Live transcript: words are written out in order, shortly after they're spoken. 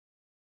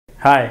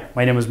Hi,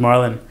 my name is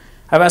Marlon.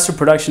 I've asked our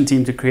production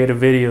team to create a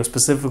video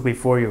specifically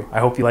for you. I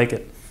hope you like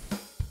it.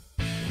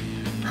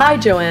 Hi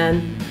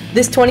Joanne.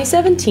 This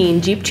 2017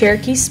 Jeep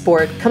Cherokee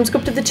Sport comes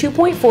equipped with a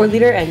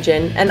 2.4-liter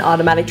engine and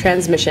automatic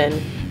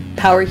transmission,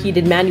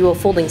 power-heated manual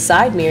folding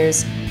side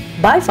mirrors,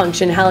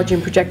 bifunction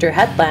halogen projector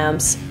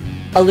headlamps,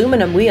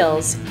 aluminum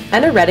wheels,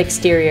 and a red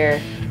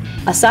exterior.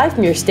 Aside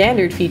from your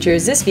standard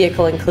features, this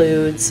vehicle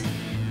includes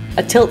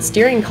a tilt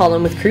steering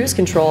column with cruise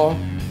control,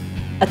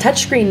 a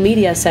touchscreen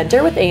media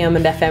center with AM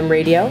and FM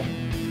radio,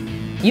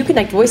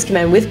 Uconnect voice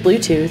command with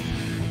Bluetooth,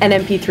 an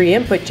MP3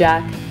 input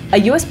jack, a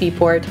USB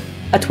port,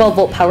 a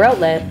 12-volt power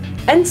outlet,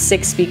 and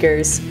 6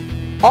 speakers.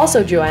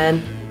 Also,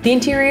 Joanne, the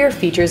interior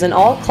features an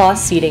all-cloth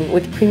seating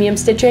with premium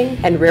stitching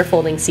and rear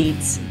folding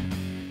seats.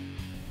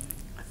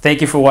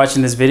 Thank you for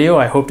watching this video.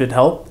 I hope it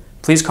helped.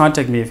 Please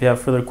contact me if you have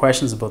further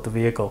questions about the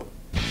vehicle.